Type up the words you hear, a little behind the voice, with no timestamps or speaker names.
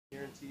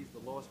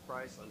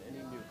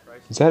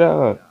Is that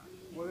a?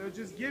 Well, they'll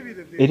just give you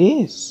the It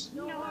vehicle. is.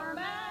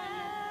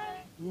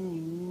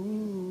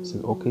 It's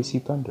an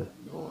OKC Thunder.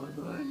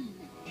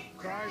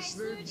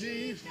 Chrysler,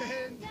 Jeep,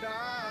 and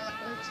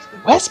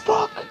Dodge.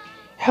 Westbrook.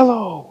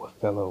 Hello,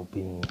 fellow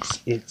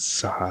beings.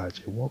 It's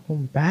Sahaj, and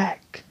welcome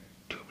back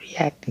to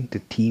reacting to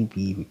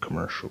TV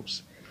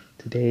commercials.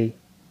 Today,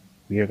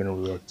 we are going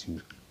to react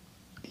to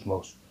the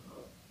most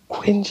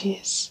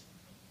cringiest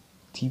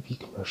TV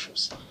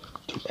commercials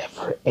to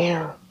ever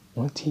air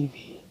on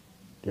TV.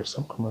 There's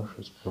some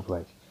commercials where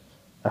like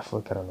I feel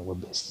like I don't know what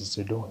business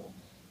they're doing.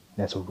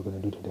 That's what we're gonna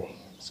do today.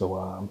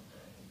 So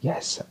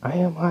yes, I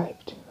am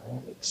hyped. I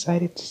am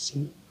excited to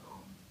see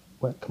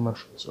what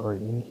commercials are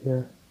in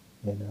here.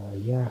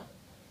 And yeah,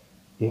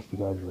 if you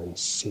guys are ready,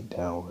 sit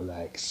down,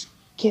 relax,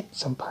 get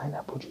some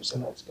pineapple juice,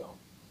 and let's go.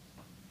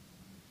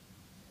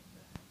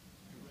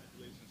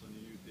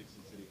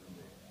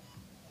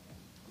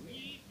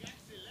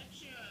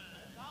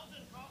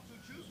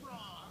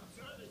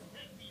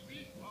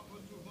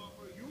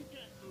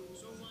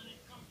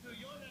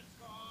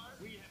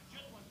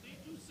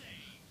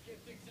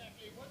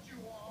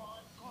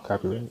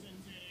 Copyright.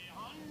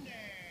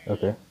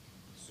 Okay.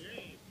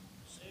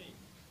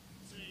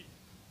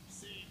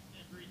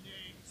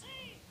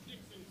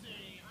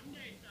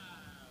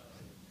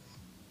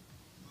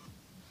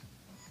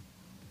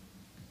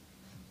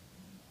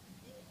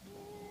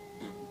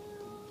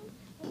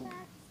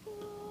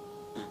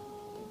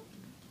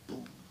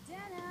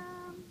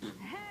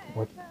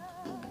 What?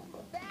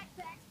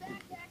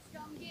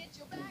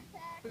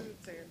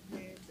 Boots and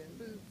pants and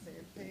boots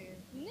and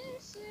pants. New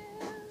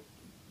shoes.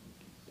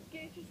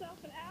 Get yourself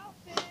an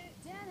outfit.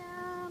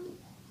 Denim.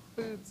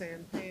 Boots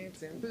and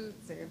pants and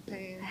boots and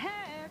pants.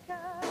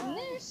 Haircut.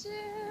 New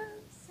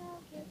shoes. So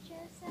get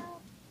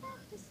yourself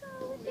back to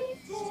school with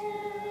these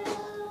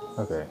tips.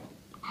 Okay.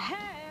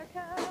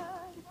 Haircut.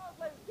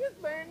 This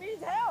man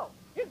needs help.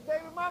 His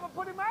baby mama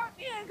put him out.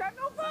 He ain't got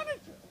no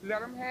furniture. Let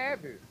them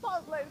have it.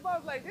 Boss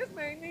lady, this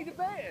man needs a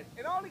bed,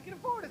 and all he can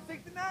afford is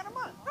 $69 a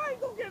month. How you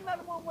gonna get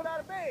another one without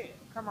a bed?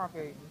 Come on,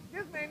 baby.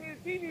 This man needs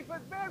a TV for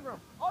his bedroom.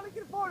 All he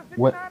can afford is $59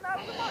 What?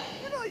 a month.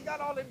 You know he got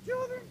all them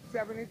children.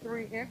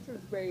 73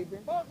 inches, baby.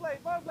 Boss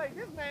lady,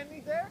 this man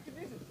needs air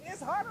conditioning.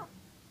 It's hotter.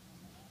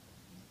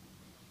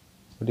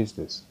 What is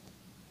this?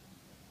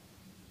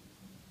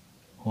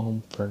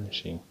 Home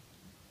furnishing.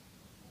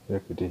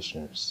 Air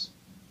conditioners.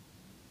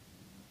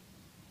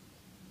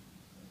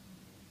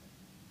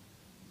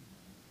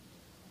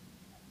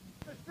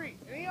 The street,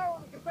 and he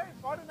only can pay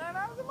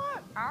 $49 a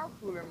month. I'll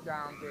cool him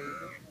down,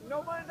 baby.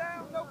 No money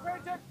down, no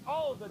credit check,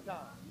 all the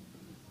time.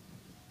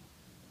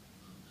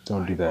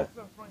 Don't do that.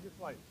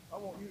 I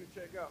want you to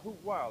check out Hoop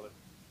Wireless,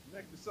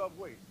 next to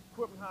Subway,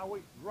 Equipment Highway,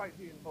 right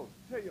here in Motion.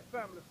 Tell your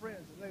family,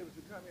 friends, and neighbors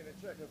to come in and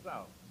check us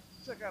out.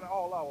 Check out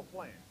all our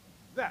plans.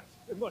 That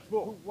and much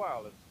more. Hoop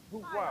Wireless.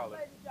 Hoop Wireless.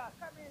 Ladies, y'all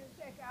come in and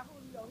check out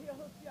Julio. He'll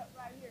hook you up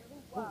right here.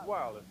 Hoop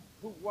Wireless.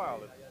 Hoop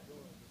Wireless.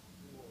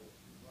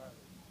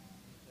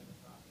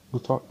 Who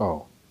talk?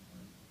 Oh,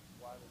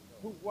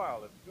 Hoop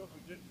Wireless. Don't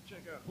forget to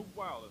check out Hoop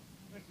Wireless,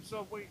 next to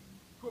Subway,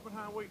 Equipment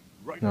Highway,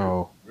 right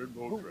no. here in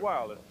Motion. Hoop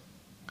Wireless.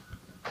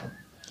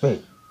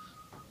 Wait.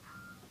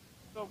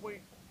 Subway,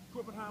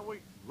 Equipment Highway,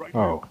 right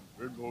Oh.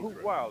 here in Motion.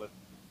 Hoop Wireless.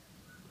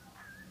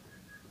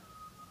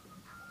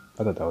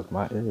 I thought that was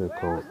my area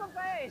code. Where's the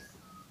base?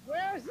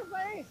 Where's the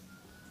base?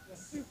 The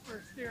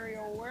Super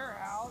Stereo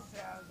Warehouse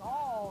has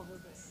all the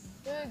base.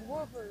 Big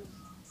woofers.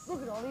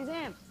 Look at all these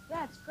amps.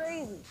 That's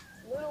crazy.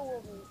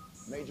 Little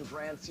woofers. Major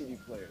brand CD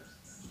players.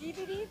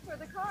 DVDs for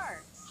the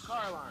car.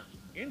 Car alarm.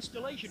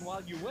 Installation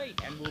while you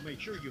wait, and we'll make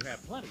sure you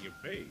have plenty of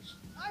bass.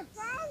 I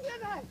found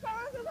it! I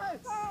found it! I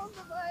found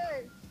the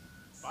base!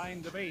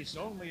 Find the bass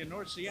only in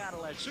North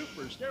Seattle at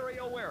Super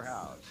Stereo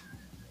Warehouse.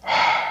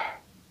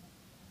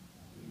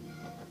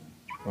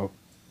 Oh.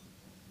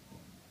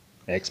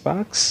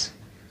 Xbox?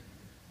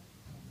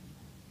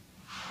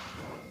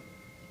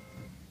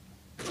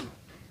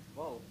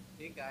 Whoa,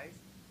 hey guys,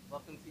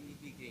 welcome to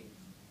EB Games.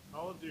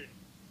 Call of Duty.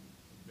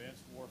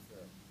 Advanced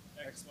Warfare.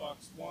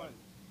 Xbox One.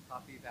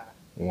 Copy that.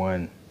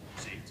 One.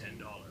 Save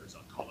 $10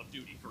 on Call of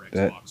Duty for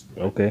That Xbox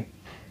One. okay.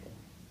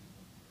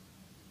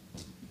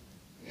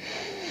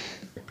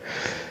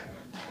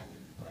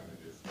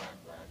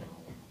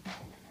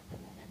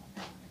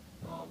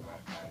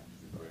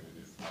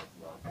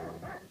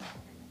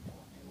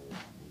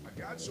 I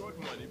got short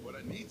money, but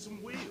I need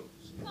some wheels.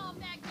 Call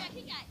Mac,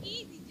 he got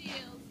easy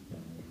deals.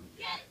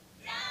 Get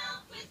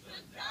down with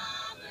the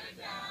dollar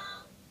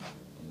down.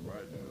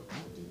 Right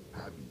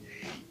now, I be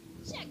hating.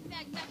 Check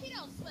Mac, he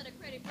don't sweat a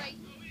credit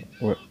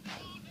rate.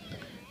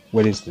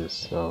 What is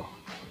this? Oh.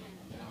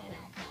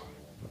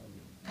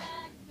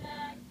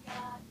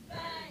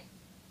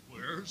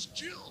 Where's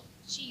Jill?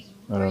 She's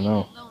I don't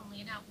know.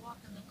 lonely and out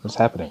walking the What's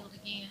happening?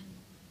 cornfield again.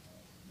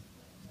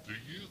 Do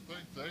you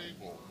think they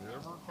will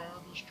ever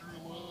find us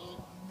true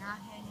love? Not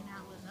hanging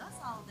out with us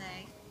all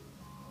day.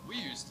 We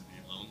used to be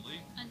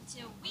lonely.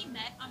 Until we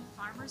met on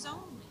Farmers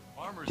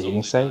Only.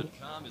 Dating site?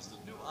 FarmersOnly.com is the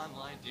new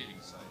online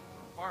dating site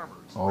for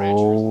farmers, Oh.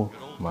 ranchers, and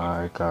good old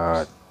my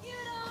God. You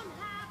don't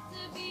have to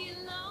be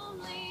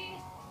lonely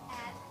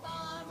at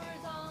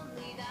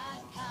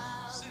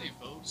farmersonly.com. City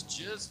folks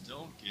just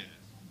don't get it.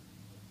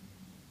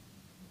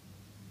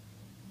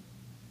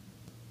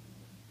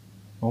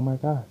 Oh my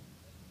God.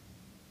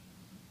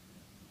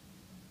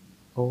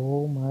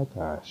 Oh my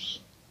gosh.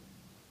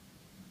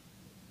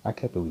 I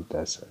can't believe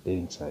that's a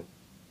dating site.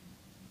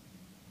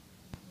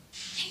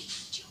 Hey,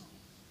 Joe.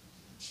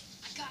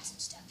 I got some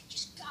stuff you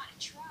just gotta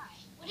try.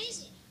 What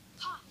is it?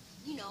 Pot.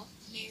 You know,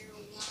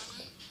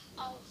 marijuana.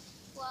 Oh,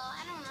 well,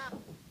 I don't know.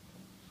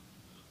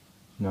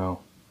 No,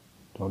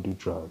 don't do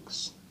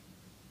drugs.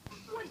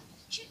 What?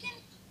 Chicken?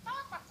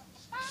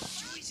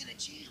 Joey's in a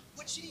jam.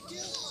 What'd she do?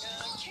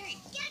 Kate.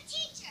 Get a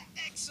teacher.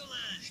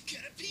 Excellent.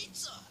 Get a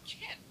pizza.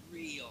 Get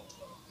real.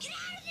 Get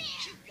out of there.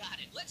 You got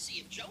it. Let's see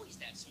if Joey's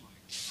that smart.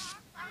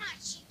 I'm not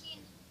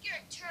chicken. You're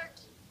a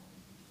turkey.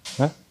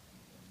 Huh?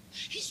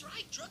 He's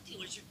right. Drug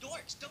dealers are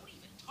dorks. Don't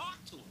even talk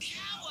to them.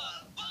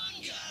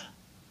 Cowabunga!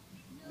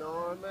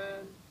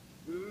 Norman.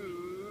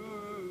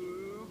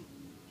 Ooh.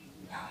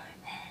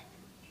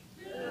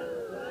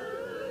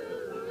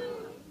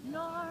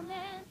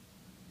 Norman.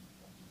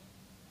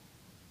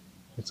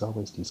 It's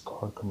always these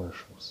car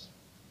commercials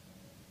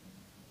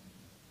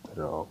that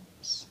are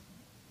always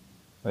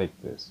like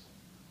this.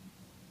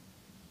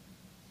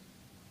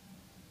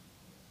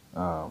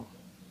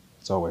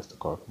 It's always the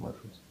car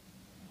commercials.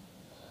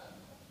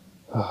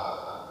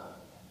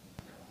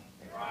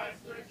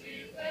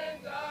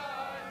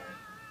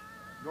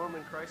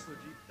 Norman Chrysler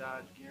Jeep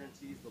Dodge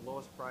guarantees the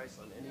lowest price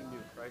on any new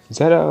Chrysler. Is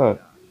that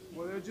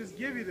Well, they'll just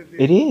give you the It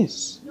vehicle.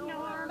 is.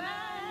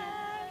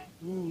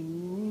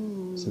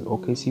 It's an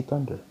OKC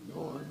Thunder.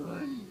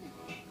 Norman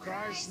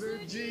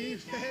Chrysler Jeep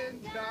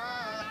and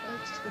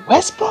Dodge.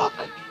 Westbrook?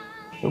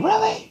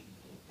 Really?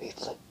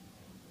 It's like,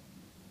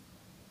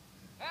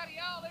 Howdy,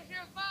 y'all. This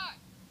here's Mike.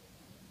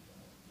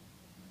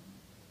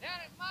 Down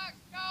at Mike's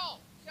Golf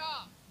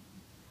Shop.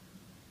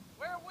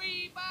 Where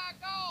we buy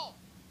golf.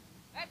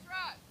 That's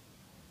right.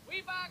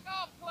 We buy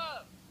golf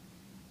clubs.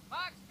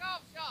 Mike's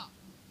Golf Shop.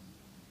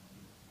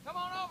 Come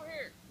on over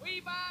here. We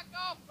buy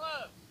golf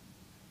clubs.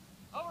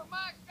 Over at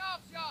Mike's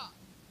Golf Shop.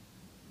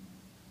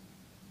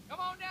 Come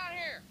on down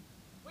here.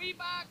 We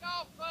buy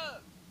golf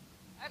clubs.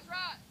 That's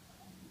right.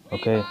 We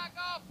okay, buy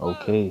golf clubs.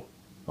 okay,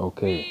 We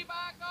okay,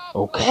 buy golf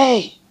clubs.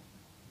 okay.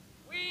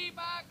 We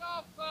buy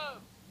golf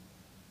clubs.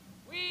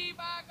 We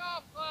buy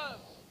golf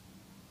clubs.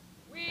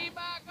 We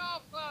buy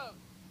golf clubs.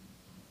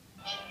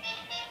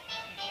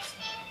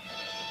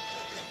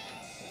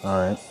 All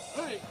right.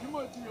 Hey, you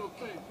might be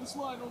okay. This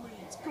line only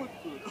eats good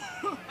food.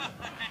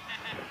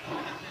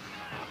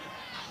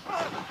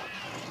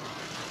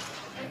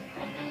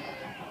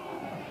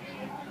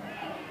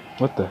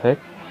 What the heck?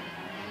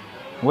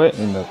 What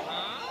in the?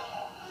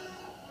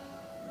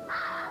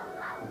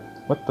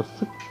 What the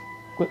frick?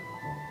 What?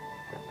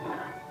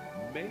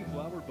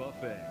 Mayflower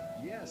Buffet.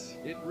 Yes,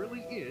 it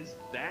really is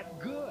that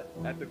good.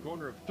 At the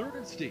corner of 3rd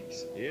and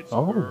Steaks. It's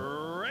Oh.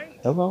 great.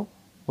 Hello?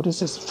 What is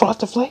this?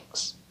 Frosted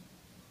Flakes?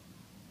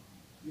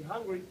 You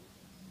hungry?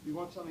 You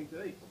want something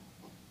to eat?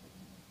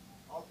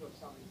 I'll put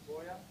something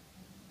for you.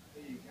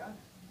 There you go.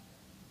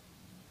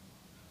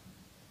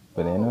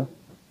 Banana?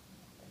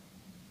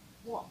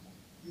 What?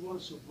 You want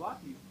a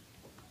souvlaki?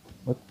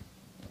 What?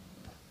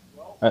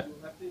 Well, I-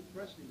 you'll have to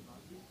impress me,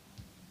 monkey.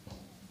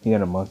 He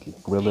had a monkey.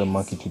 Gorilla and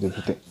monkey, two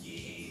different things.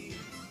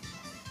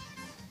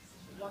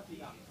 Souvlaki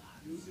now.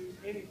 You'll do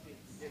anything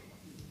to get one.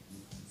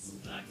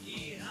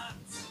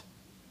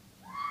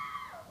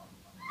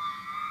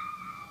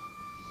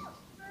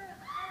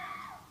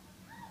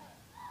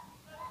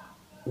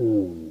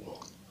 Ooh.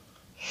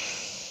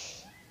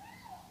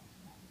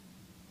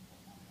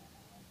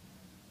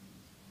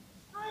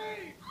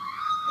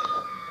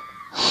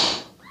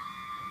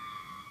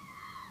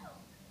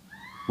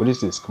 What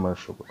is this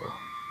commercial, bro?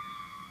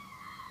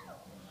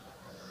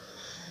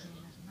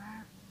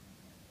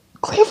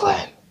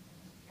 Cleveland!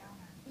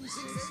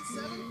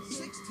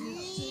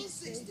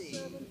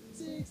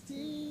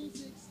 16.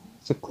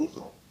 It's a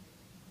Cleveland.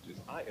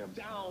 I am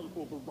down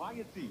for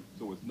variety,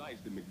 so it's nice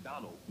that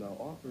McDonald's now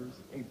offers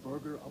a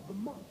burger of the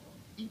month.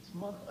 Each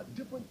month, a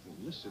different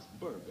delicious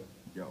burger.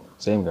 Yo,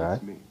 Same guy.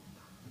 it's me.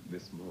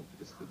 This month,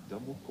 it's the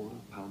double quarter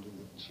pounder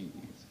with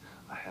cheese.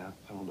 A half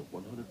pound of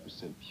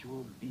 100%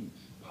 pure beef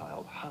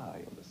piled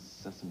high on the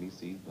sesame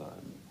seed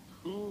bun.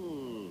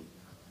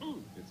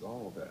 It's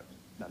all that.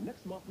 Now,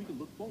 next month, we can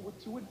look forward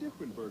to a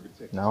different burger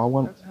taste. Now I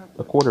want That's happening.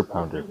 a quarter What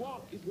pounder. we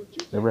want is what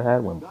you Never get had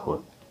at one before.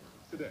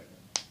 McDonald's today.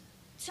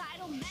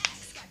 Title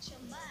Max got your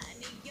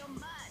money, your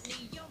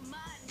money, your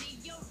money,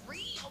 your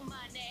real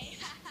money.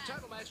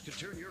 Title Max can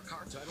turn your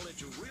car title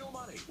into real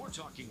money. We're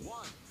talking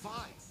 1, 5,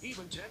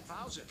 even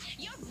 10,000.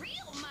 Your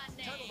real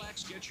money. Title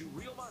Max gets you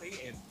real money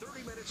in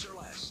 30 minutes or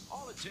less.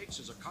 All it takes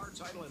is a car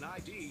title and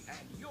ID, and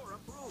you're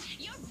approved.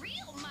 Your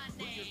real Bring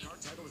money. your car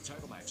title to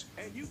Title Max,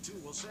 and you too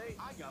will say,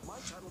 I got my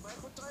title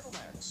back with Title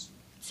Max.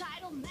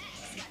 Title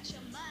Max got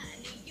your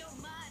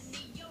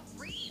money, your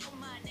real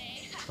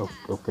money. Oh,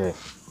 okay.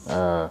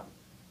 No!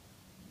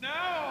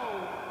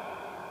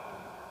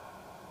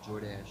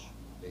 DoorDash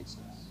Basics.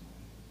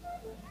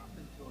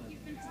 He's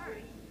been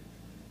hurt.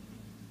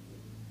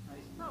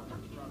 No, I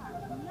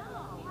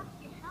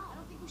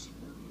don't think we should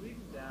move him. Leave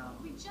him down.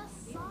 We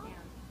just saw him.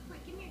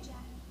 Quick, give me your jacket.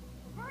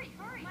 Hurry,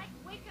 hurry. Mike,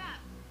 wake up.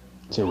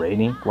 Is it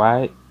raining?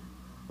 Why?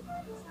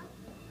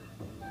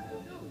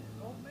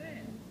 Oh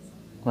man.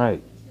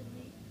 Right. Is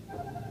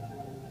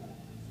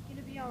he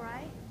gonna be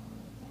alright?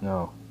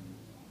 No.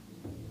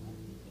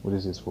 What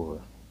is this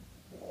for?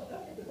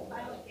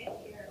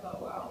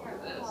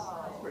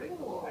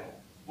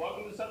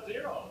 Welcome to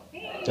Sub-Zero.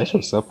 That's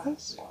your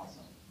Subpass?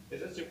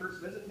 Is this your first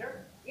visit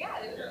here?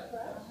 Yeah, it is.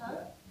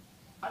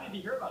 How did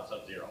you hear about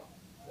Sub-Zero?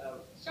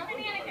 Show me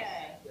Danica.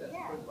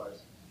 Yeah.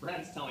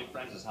 Friends telling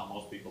friends is how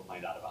most people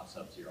find out about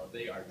Sub-Zero.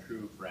 They are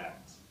true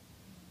friends.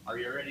 Are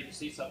you ready to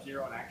see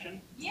Sub-Zero in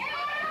action? Yeah.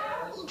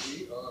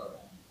 We are.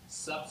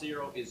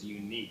 Sub-Zero is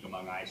unique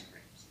among ice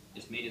creams.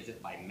 It's made as if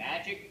by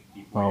magic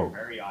before your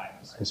very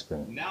eyes. Ice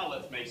cream. Now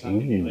let's make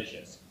something Ooh.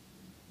 delicious.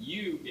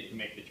 You get to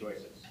make the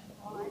choices.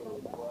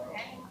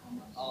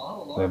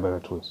 Let me better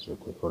choices real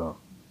quick. Hold on.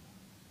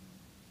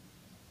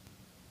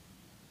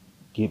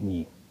 Get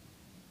me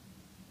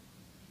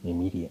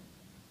immediate.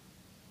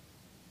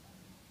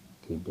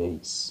 Okay,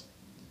 base.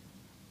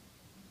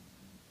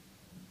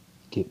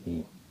 Get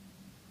me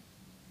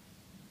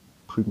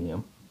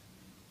premium.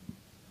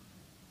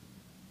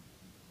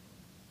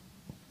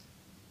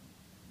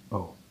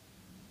 Oh.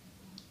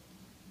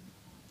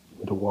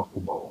 With a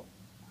waffle bowl.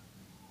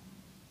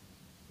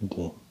 And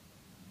then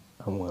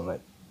I want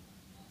like,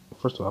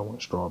 first of all I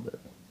want strawberry.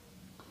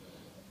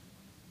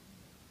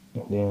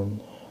 And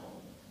then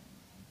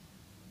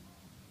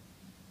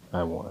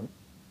I want,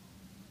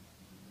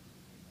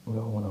 what do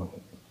I want on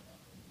it?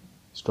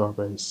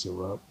 Strawberry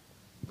syrup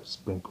with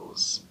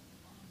sprinkles.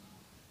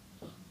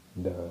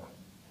 And a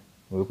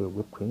little bit of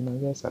whipped cream, I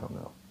guess? I don't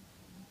know.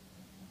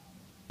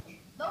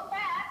 Low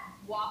fat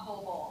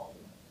waffle bowl.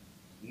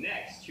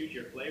 Next, choose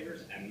your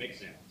flavors and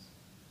mix-ins.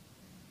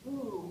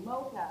 Ooh,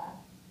 mocha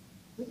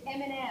with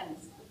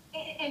M&Ms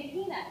and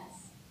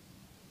peanuts.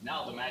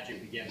 Now the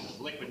magic begins with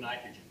liquid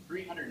nitrogen,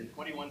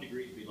 321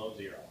 degrees below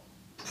zero.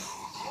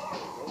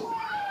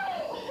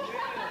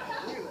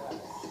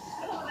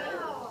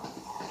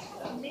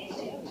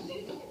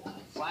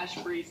 Flash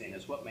freezing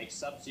is what makes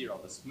Sub-Zero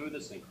the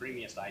smoothest and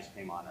creamiest ice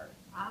cream on Earth.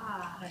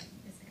 Ah.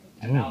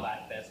 And now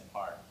that best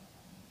part,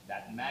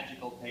 that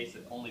magical taste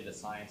that only the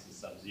science of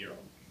Sub-Zero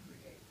can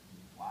create.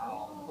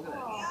 Wow. Look at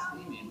that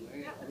steaming.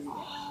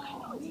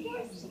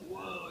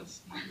 Whoa,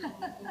 it's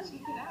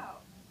check it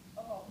out.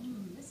 Oh,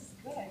 this is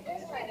good.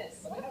 Let's try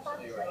this. I'll try a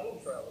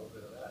little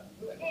bit of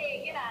that.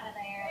 Hey, get out of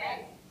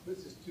there.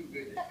 This is too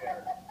good to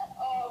share.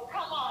 Oh,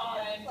 come on.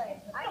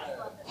 I just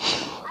love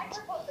this. I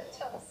propose a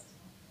toast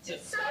to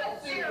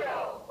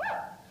Sub-Zero.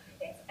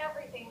 It's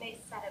everything they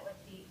said it would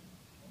be.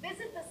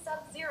 Visit the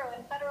Sub-Zero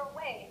in Federal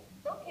Way,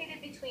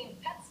 located between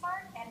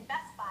PetSmart and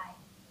Best Buy.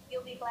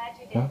 You'll be glad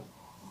you did. Huh?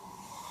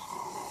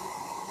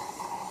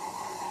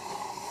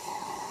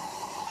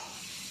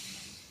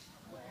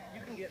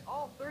 You can get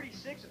all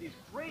 36 of these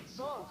great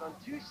songs on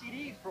 2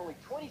 CDs for only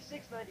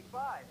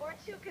 $26.95. Or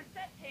 2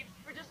 cassette tapes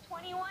for just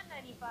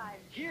 $21.95.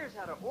 Here's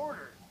how to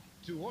order.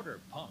 To order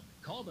Punk,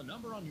 call the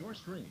number on your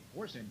screen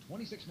or send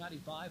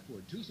 $26.95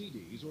 for 2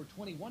 CDs or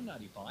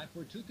 $21.95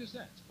 for 2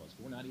 cassettes, plus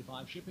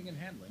 $4.95 shipping and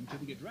handling to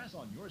the address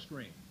on your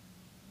screen.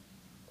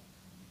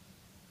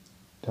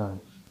 Done.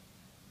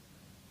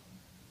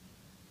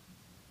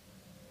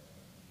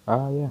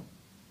 Ah, yeah.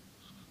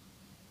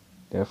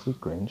 Definitely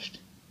cringed.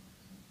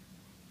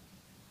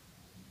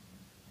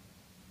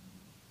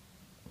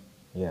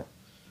 Yeah.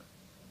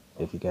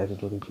 If you guys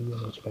enjoyed the video,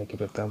 make sure to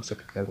give it a thumbs up.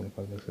 If you guys want to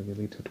follow me, so you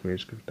leave to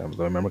Twitter, give it a thumbs up.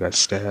 Remember, guys,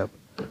 stab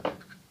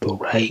the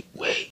right way.